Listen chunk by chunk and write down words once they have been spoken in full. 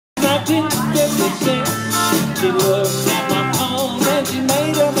1956. She looked at my palm and she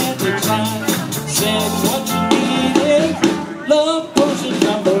made a magic sign. Said what you need is love potion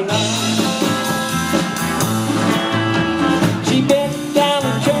number 9. She bent down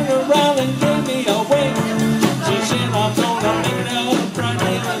and turned around and gave me a wink. She said I'm gonna make it up right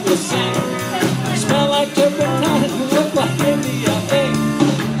here in the sink. Smell like turpentine and look like India ink.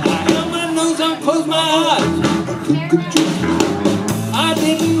 I held my nose and closed my eyes. I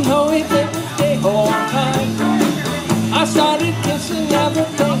didn't know if it was day or night. I started kissing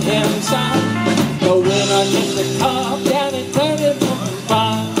everything inside. But when I kissed the car down and turned it on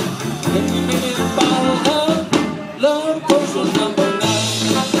fire, then we made it a bottle of love potion number 9.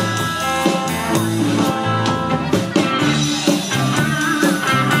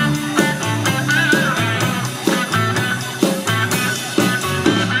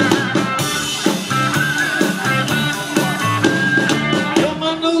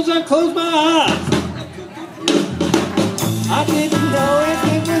 I closed my eyes. I didn't know if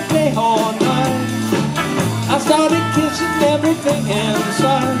it was day or night. I started kissing everything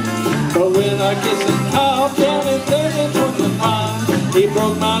inside. But when I kissed his cough down and turned into the fire, he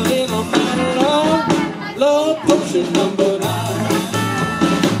broke my little bottle of love potion number 9.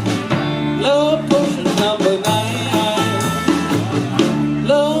 Love potion number 9.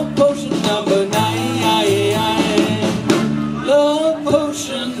 Love potion number 9. Love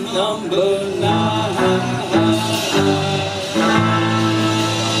potion number 9.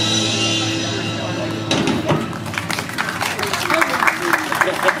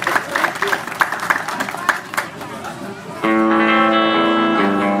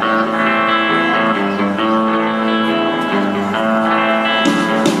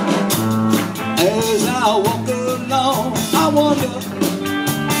 As I walk along, I wonder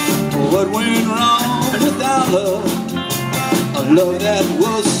what went wrong with our love. A love that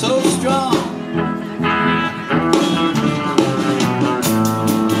was so strong.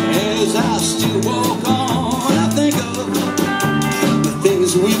 As I still walk on, I think of the things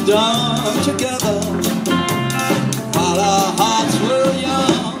we've done together while our hearts were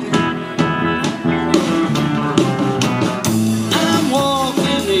young. I'm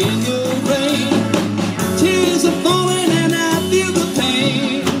walking in the rain, tears are falling and I feel the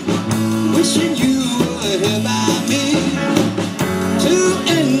pain, wishing you were here by me to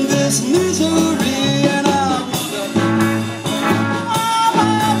end this misery. And I wonder,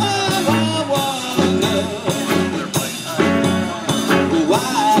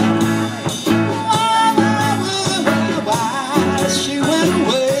 why she went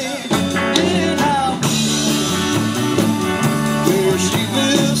away, and I where she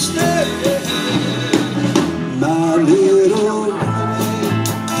will stay, my little runaway.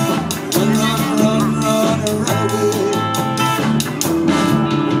 Run, run, run, run, run away.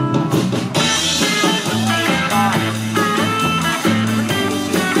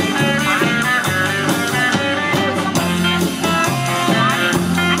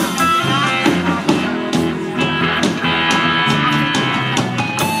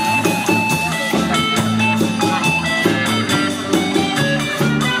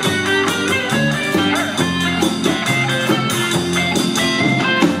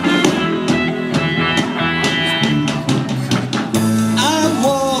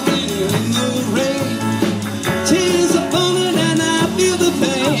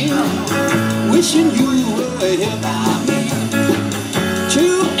 Wishing you were here by me to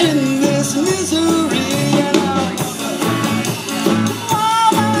end this misery. And I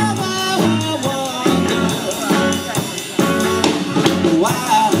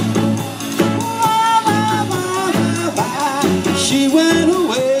wonder why she went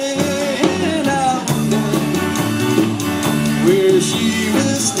away, and I wonder where she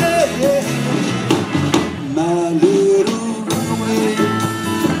will stay, my little runaway.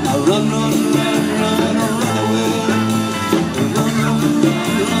 Now run, run, run, run, run away. Run, run, run,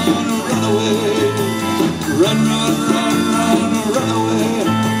 run, run away. Run, run, run, run, run away.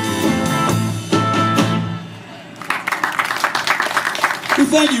 We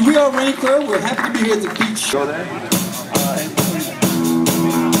thank you. We are Rain Cloud. We're happy to be here at the beach. Go there.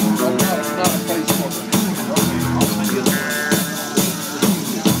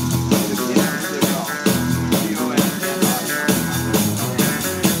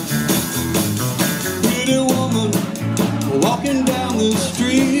 Pretty woman walking down the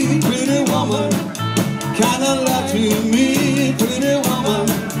street. Pretty woman, kinda like to me. Pretty woman,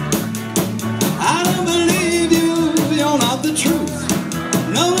 I don't believe you're not the truth.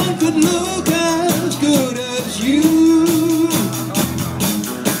 No one could look as good as you.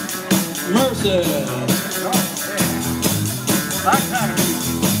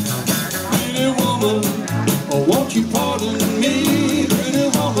 woman, oh, won't you pardon me, pretty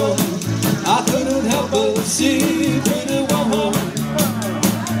woman? I couldn't help but see, pretty woman.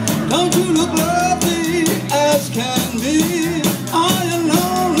 Don't you look lovely as can be? Are you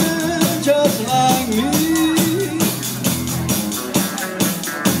lonely just like me?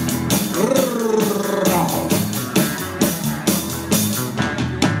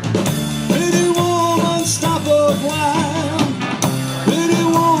 Pretty woman, stop a while. Pretty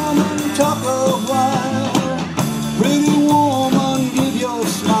woman, talk a while. Pretty woman, give your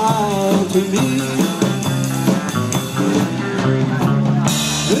smile to me.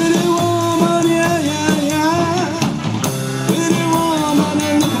 Pretty woman, yeah, yeah, yeah. Pretty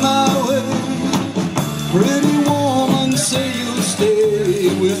woman, look my way. Pretty woman, say you'll stay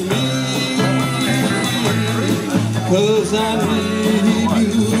with me. 'Cause I need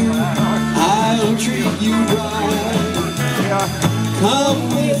you, I'll treat you right. Come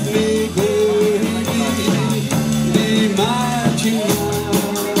with me, baby, be mine tonight.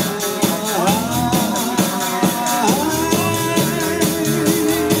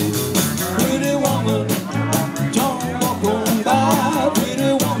 Pretty woman, don't walk on by.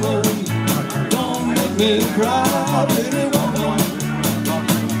 Pretty woman, don't make me cry. Pretty woman,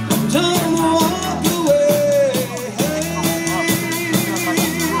 don't walk away.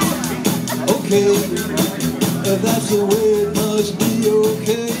 Okay, if that's the way it must be,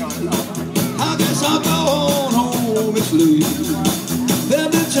 okay. I guess I'll go on home, it's late. There'll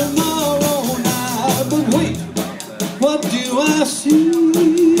be tomorrow night, but wait, what do I see?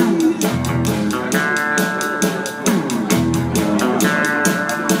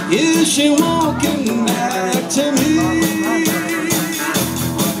 Is she walking back to me?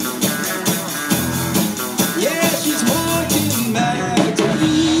 Yeah, she's walking back to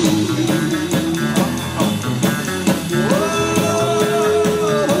me.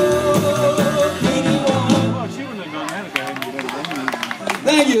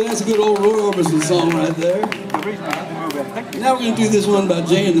 Thank you, that's a good old Roy Orbison song right there. Now we're going to do this one by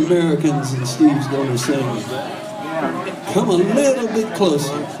Jay and the Americans, and Steve's going to sing. Come a little bit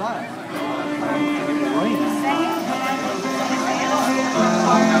closer.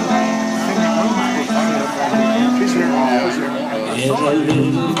 In a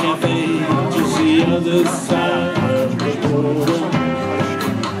little cafe just the other side of the border,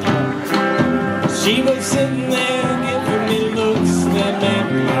 she was sitting there giving me looks that made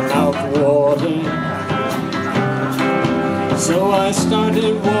my mouth water. So I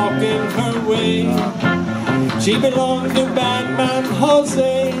started walking her way. She belonged to Batman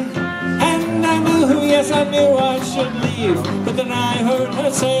Jose, and I knew, yes I knew I should leave. But then I heard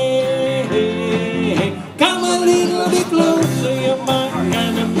her say, come a little bit closer, you're my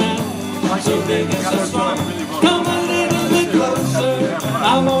kind of man, so big and so strong. Come a little bit closer,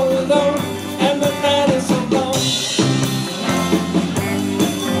 I'm all alone, and the night is so long.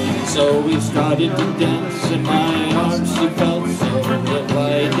 So we started to dance, in my arms she felt so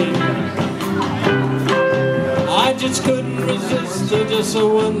inviting. I just couldn't resist her, just a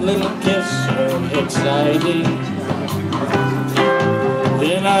one little kiss, so exciting.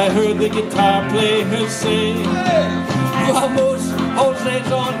 Then I heard the guitar player say, vamos,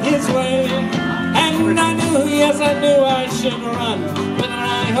 Jose's on his way. And I knew, yes I knew I should run, but then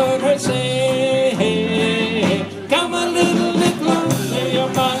I heard her say, come a little bit closer, you're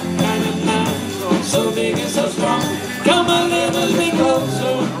my kind of man, so big and so strong. Come a little bit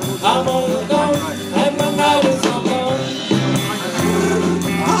closer, I'm all alone, and the night is so long.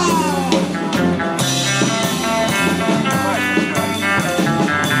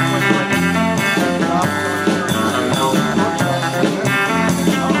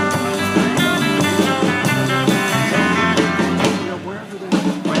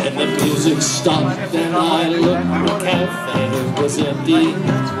 Music stopped and I looked, the cafe was empty.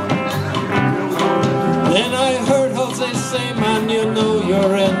 Then I heard Jose say, man, you know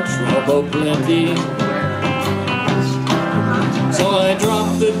you're in trouble plenty. So I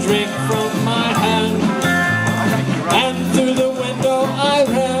dropped the drink from my hand, and through the window I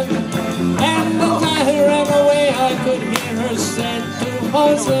ran. And as I ran away I could hear her say to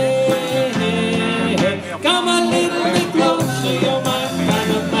Jose, come a little bit closer, you're my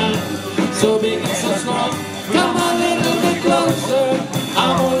kind of man, so big and so strong. Come a little bit closer,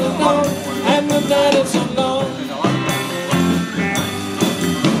 I'm all alone, and the night is so long.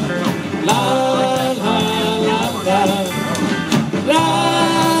 La la la la, la la la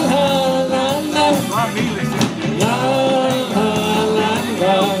la, la la la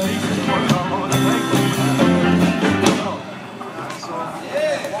la.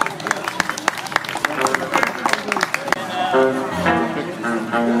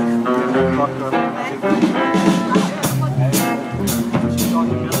 Fucked up.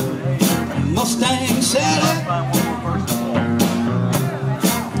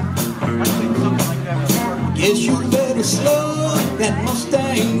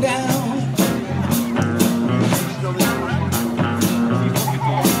 Mustang down.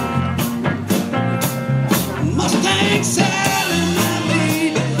 Mustang Sally, my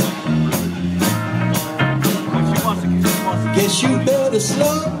baby. Guess you better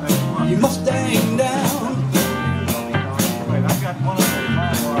slow your Mustang down.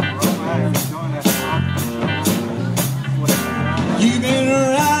 You've been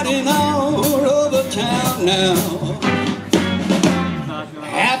riding all over town now.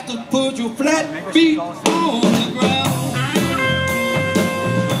 Have to put your flat feet on the ground.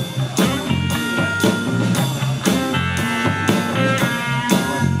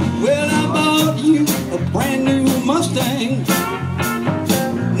 Well, I bought you a brand new Mustang,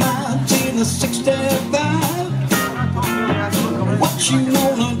 1965. What you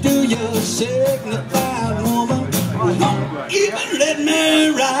wanna do, you signified woman? Won't even let me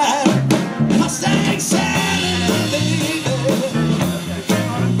ride. Mustang Sally, baby.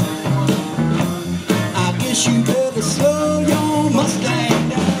 I guess you better slow your Mustang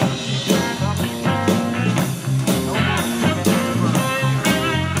down.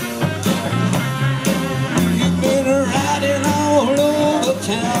 You've been riding all over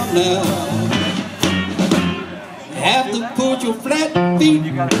town now. Have to put your flat feet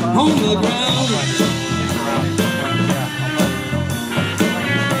on the ground.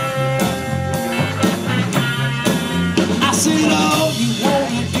 I said all you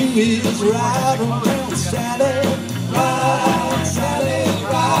wanna do is ride around Sally, ride, Sally,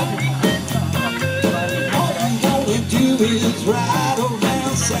 ride. All you wanna do is ride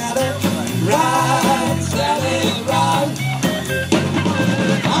around Sally, ride, Sally, ride.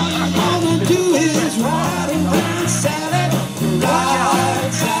 All you wanna do is ride around Sally,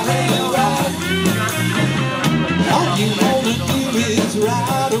 ride, Sally, ride. All you wanna do is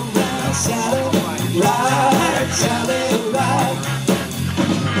ride around Sally, ride, Sally, ride.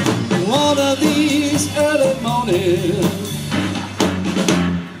 One of these early mornings,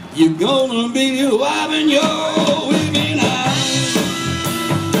 you're gonna be wiping your weeping eyes.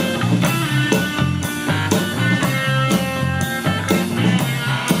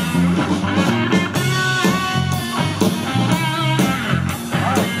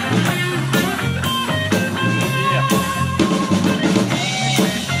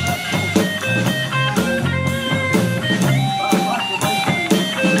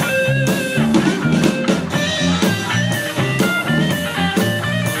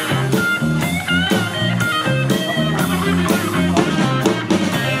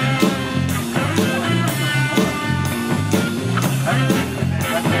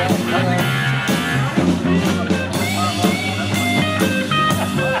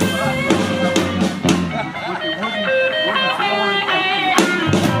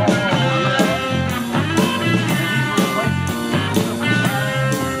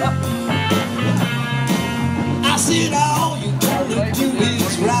 All you wanna do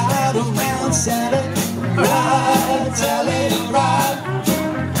is ride around Sally, ride, Sally, ride.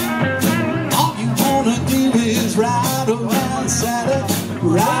 All you wanna do is ride around Sally,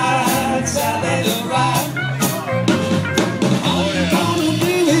 ride, Sally, ride. All you wanna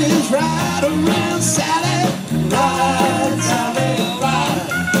do is ride around Sally, ride, Sally,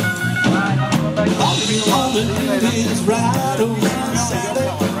 ride. All you wanna do is ride around Sally,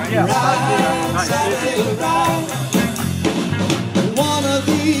 ride, Sally, ride. One of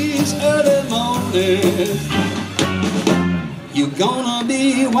these early mornings, you're gonna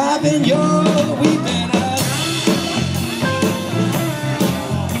be wiping your weeping eyes.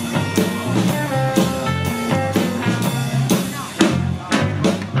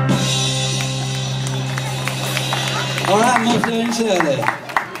 All right, Mustang Sally.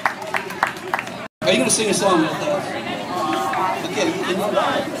 Are you gonna sing a song with us? Okay.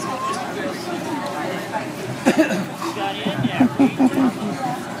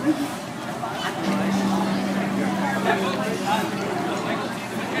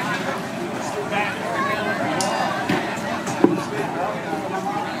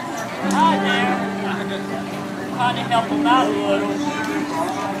 Hi there. Trying to help him out a little.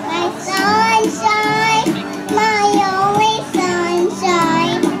 My sunshine, my only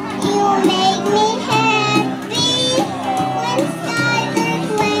sunshine, you make me happy when skies are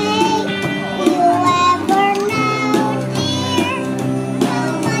gray. You ever know, dear,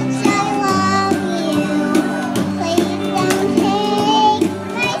 how much I love you. Please don't take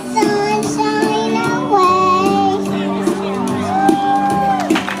my sunshine away.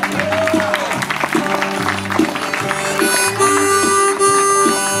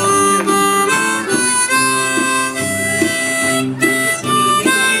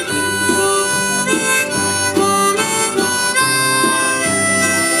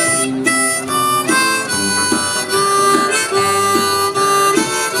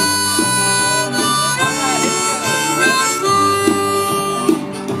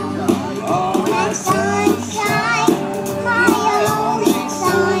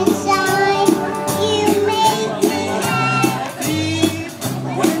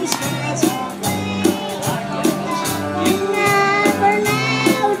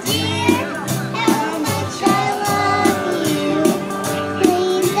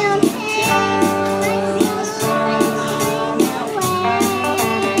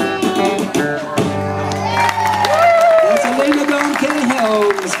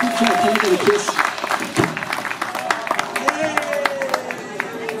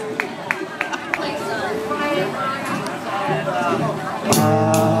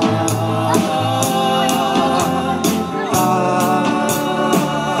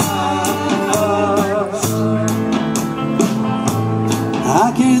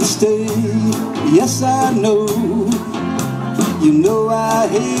 I can't stay, yes I know. You know I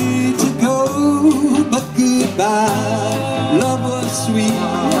hate to go, but goodbye. Love was sweet,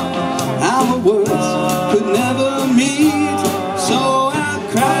 our words could never meet. So I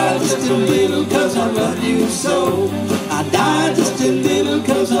cried just a little cause I love you so. I died just a little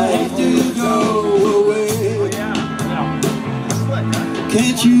cause I hate to go away.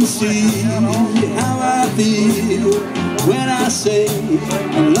 Can't you see how I feel when I say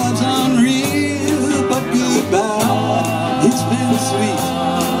love's unreal? But goodbye, it's been sweet,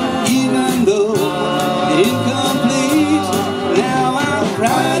 even though incomplete. Now I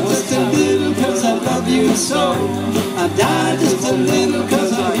cry just a little cause I love you so. I die just a little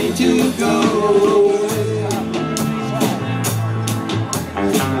cause I hate to go away.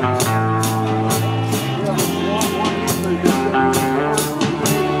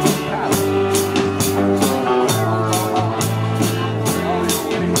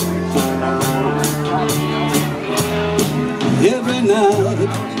 Every night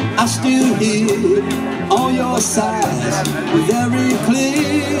I still hear all your sighs, very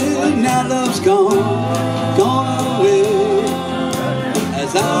clear. Now love's gone, gone away,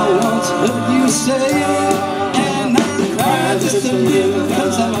 as I once heard you say. And I cry just a little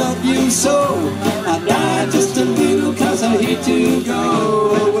cause I love you so. I die just a little cause I hate to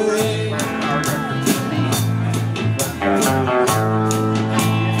go away.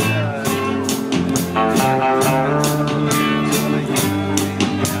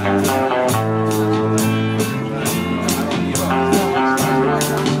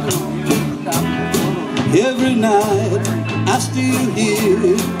 Every night I still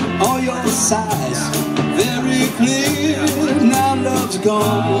hear all your sighs, very clear. Now love's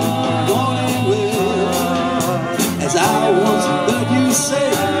gone, gone away, as I once heard you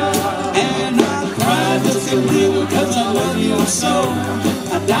say. And I cry just a little cause I love you so.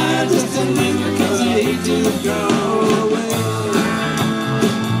 I die just a little cause I hate to go away.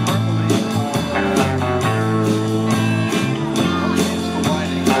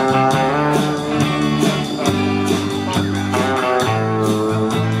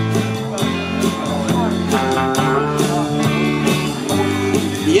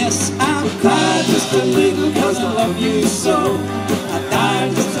 Yes, I cry just a little cause I love you so. I die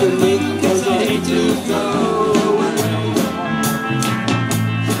just a little cause I hate to go away.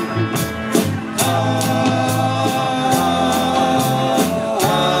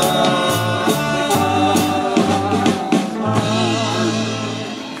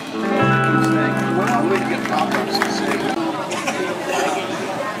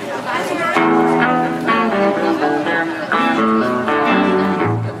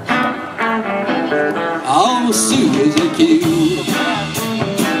 Oh, Susie Q.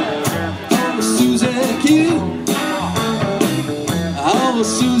 Oh, Susie Q. Oh,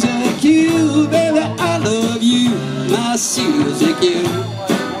 Susie Q. Baby, I love you, my Susie Q.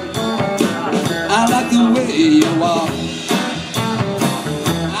 I like the way you walk,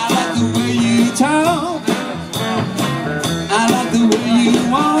 I like the way you talk, I like the way you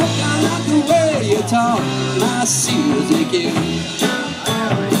walk, I like the way you talk, my Susie Q.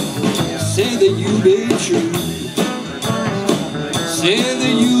 Say that you be true, say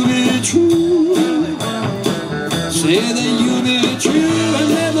that you be true, say that you be true, and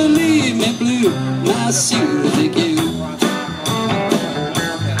never leave me blue, my Susie Q.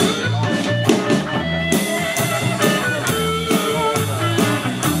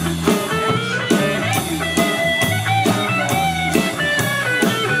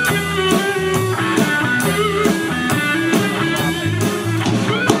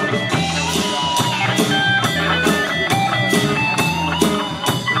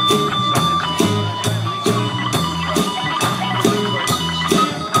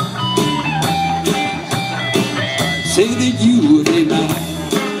 Say that you would be mine,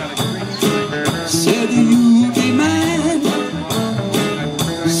 say that you would be mine,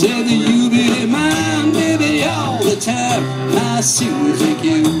 say that you would be mine, baby, all the time, my Susie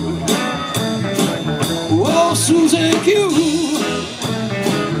Q. Oh, Susie Q.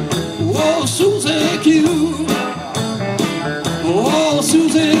 Oh, Susie Q. Oh,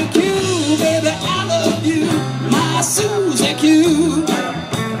 Susie Q, baby, I love you, my Susie Q.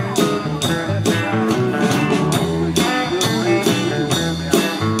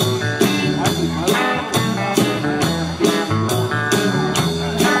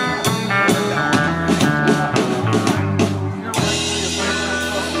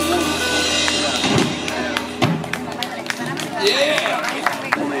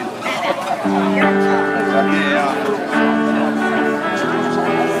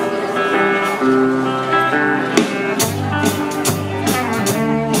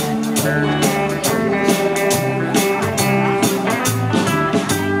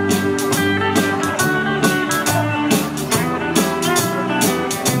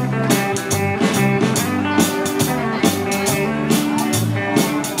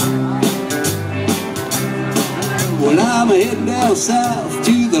 I'm heading down south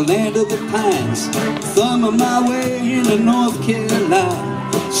to the land of the pines, thumbing my way into North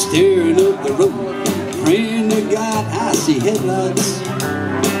Carolina, staring up the road, praying to God I see headlights.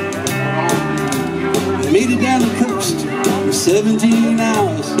 Made it down the coast in 17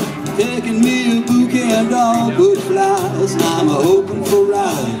 hours, taking me a bouquet of dogwood flowers. I'm hoping for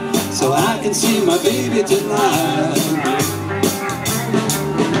Raleigh so I can see my baby tonight.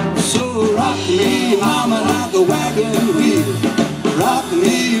 So rock me, mama, like a wagon wheel. Rock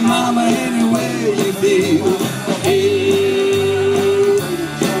me, mama, any way you feel. Hey,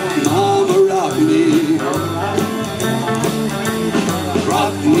 mama, rock me.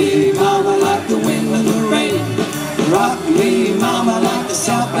 Rock me, mama, like the wind and the rain. Rock me, mama, like the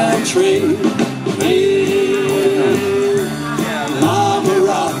southbound train. Hey, mama,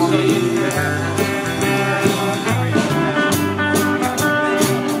 rock me.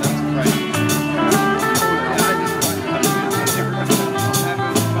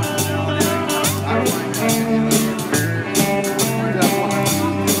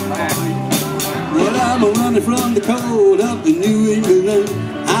 I'm running from the cold up in New England.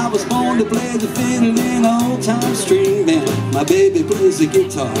 I was born to play the fiddle in an old-time string band. My baby plays the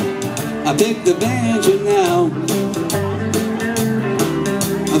guitar, I pick the banjo now.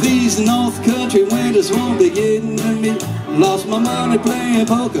 These North Country winters won't be getting to me. Lost my money playing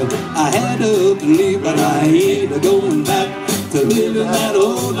poker, I had to up and leave. But I ain't going back to living that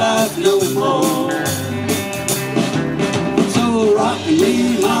old life no more. So rock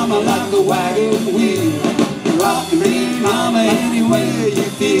me, mama, like a wagon wheel. Rock me, mama, any way you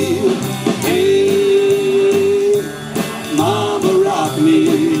feel. Hey, mama, rock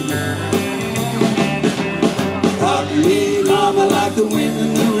me. Rock me, mama, like the wind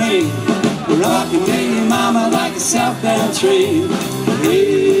and the rain. Rock me, mama, like a southbound train.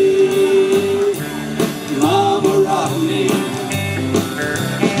 Hey, mama, rock me.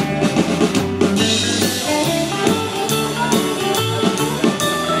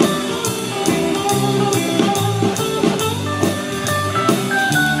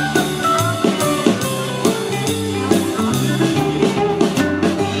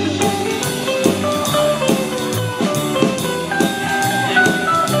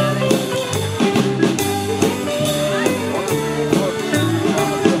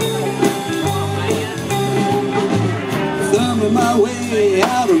 My way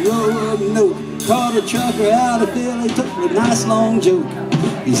out of Roanoke, caught a trucker out of Philly, took a nice long joke.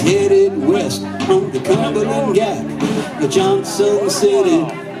 He's headed west from the Cumberland Gap to Johnson City,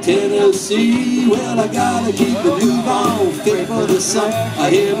 Tennessee. Well, I gotta keep the move on, fit for the sun. I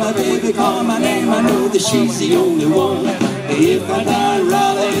hear my baby call my name, I know that she's the only one. If I die in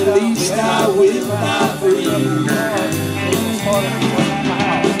Raleigh, at least I will die free.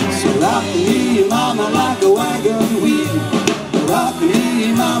 So rock me, mama, like a wagon wheel. Rock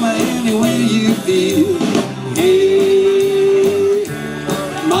me, mama, any way you feel. Hey,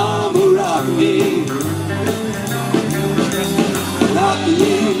 mama, rock me. Rock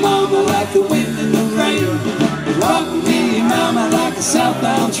me, mama, like the wind and the rain. Rock me, mama, like a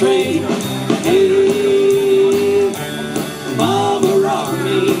southbound train. Hey, mama, rock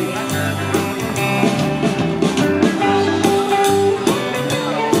me.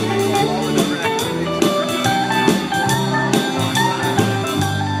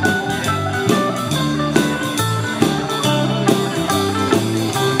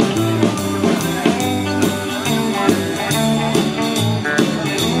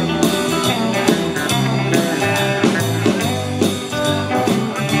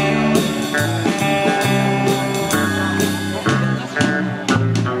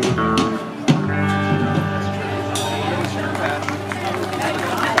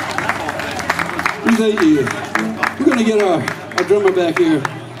 We're going to get our drummer back here,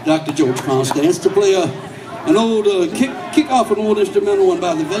 Dr. George Constance, to play an old kick off an old instrumental one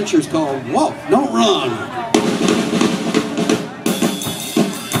by the Ventures called Walk, Don't Run.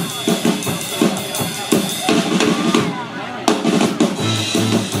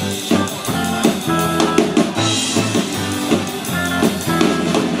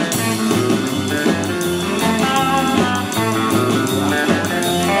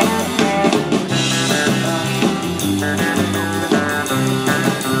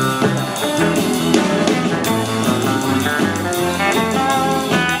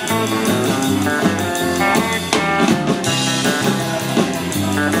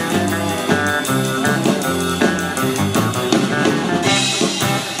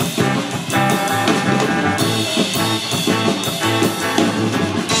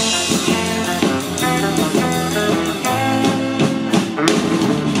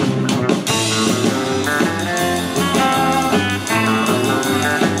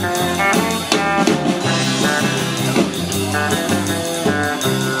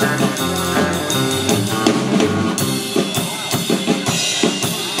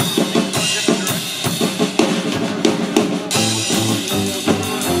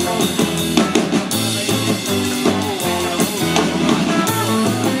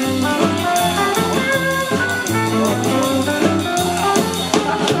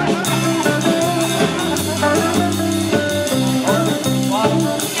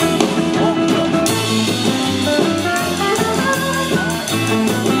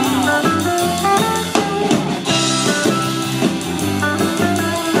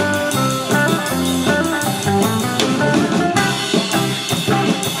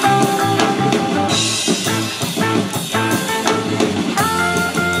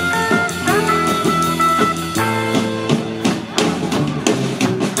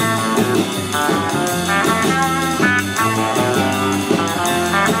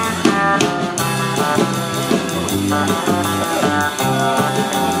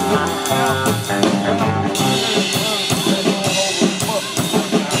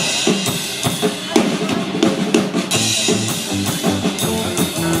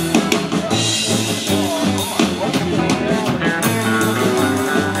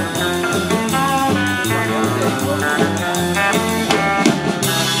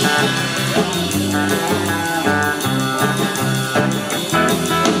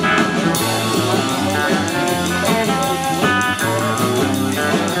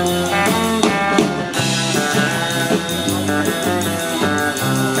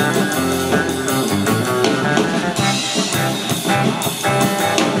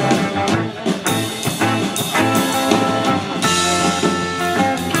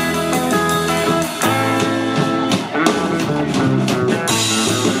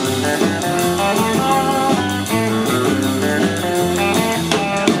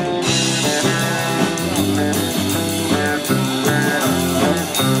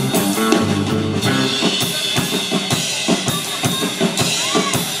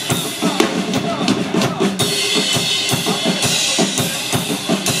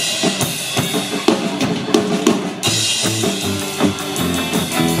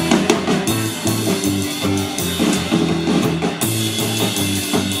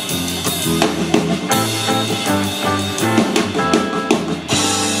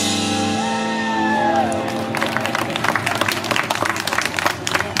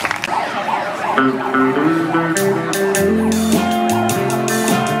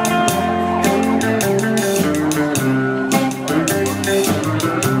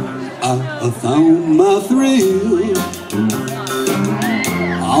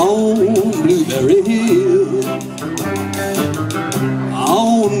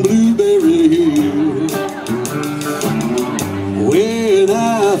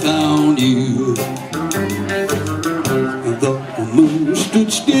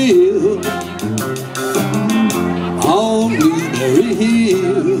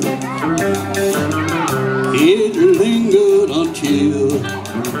 It lingered until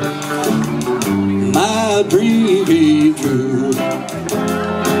my dream came true.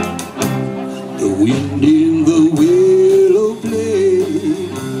 The wind in the willow played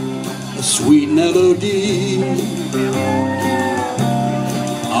a sweet melody.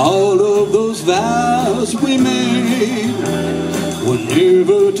 All of those vows we made were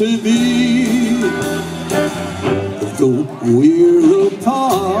never to be. Though we're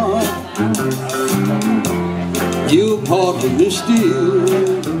apart, you're part of me still.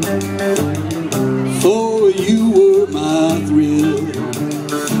 For you were my thrill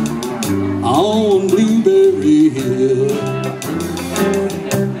on Blueberry Hill.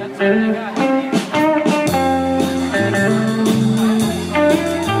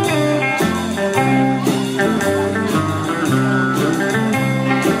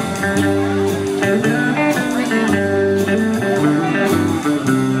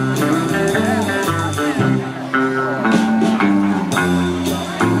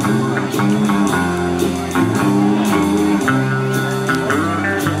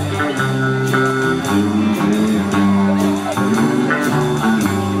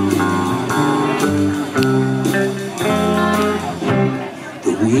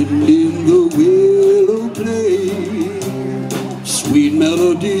 Wind in the willow played sweet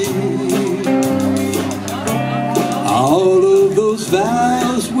melody. All of those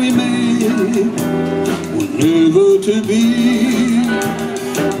vows we made were never to be.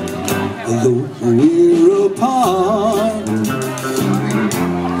 Though we're apart,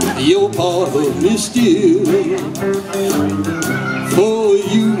 you're part of me still. For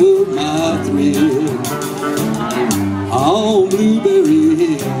you were my thrill on Blueberry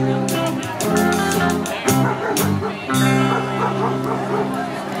Hill.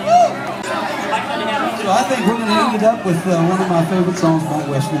 So I think we're going to end it up with one of my favorite songs about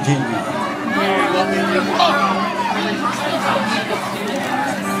West Virginia.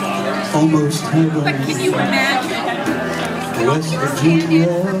 Almost heaven. But can you imagine? West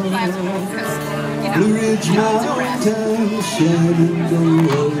Virginia, Blue Ridge Mountain,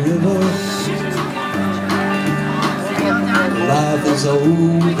 Shenandoah River. Life is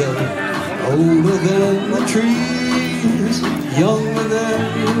older, older than the trees, younger than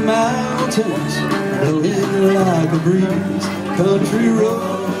the mountains, blowing like a breeze. Country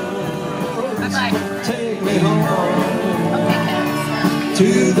roads, take me home to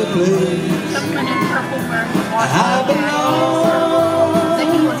the place I belong.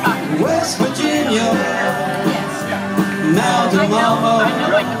 West Virginia, Mountain Mama,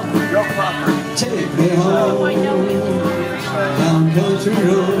 take me home down country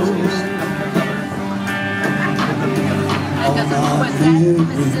roads. All my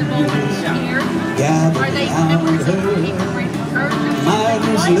memories gather around her.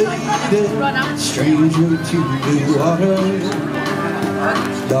 Miner's lady, stranger to the water,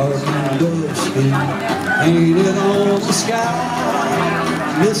 dark and dusty, painted on the sky.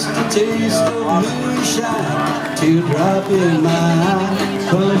 Missed the taste of moonshine, teardrop in my eye.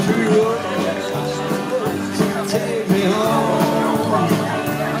 Country roads, take me home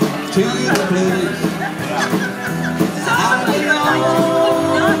to the place I belong.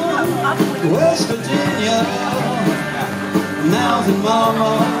 West Virginia, Mountain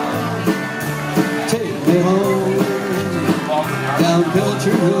Mama, take me home down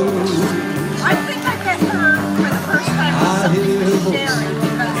country roads. I think I met her for the first time. I hear her voice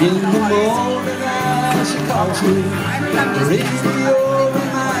in the morning as she calls me. The radio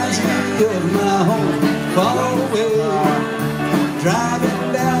reminds me of my home far away. Driving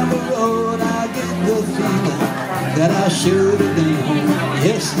down the road, I get the feeling that I should have been home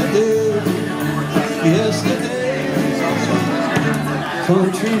yesterday. Yesterday,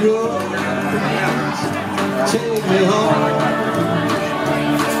 country roads, take me home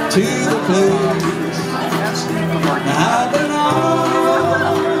to the place I belong.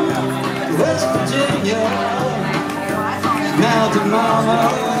 West Virginia, Mountain Mama,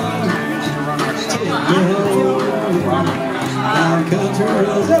 take me home down country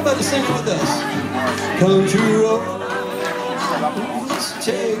roads. Everybody sing it with us. Country roads,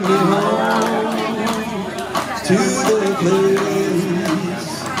 take me home to the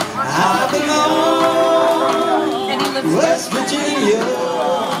place I belong. West Virginia,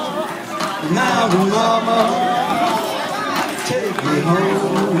 Mountain Mama, take me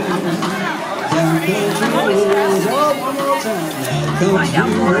home down country roads. Oh, one more time now. Country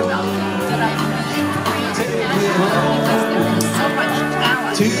roads, take me home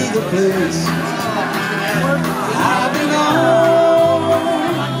to the place I belong.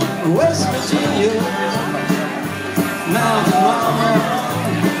 West Virginia, Mountain Mama,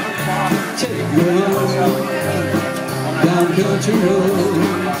 country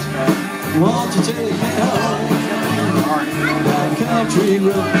roads. Won't you take me home that country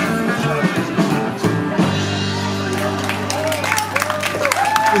road?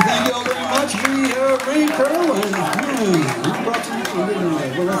 Well, thank you all very much. We are Ray Kerwin. I brought you,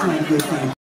 well, that's not a good thing.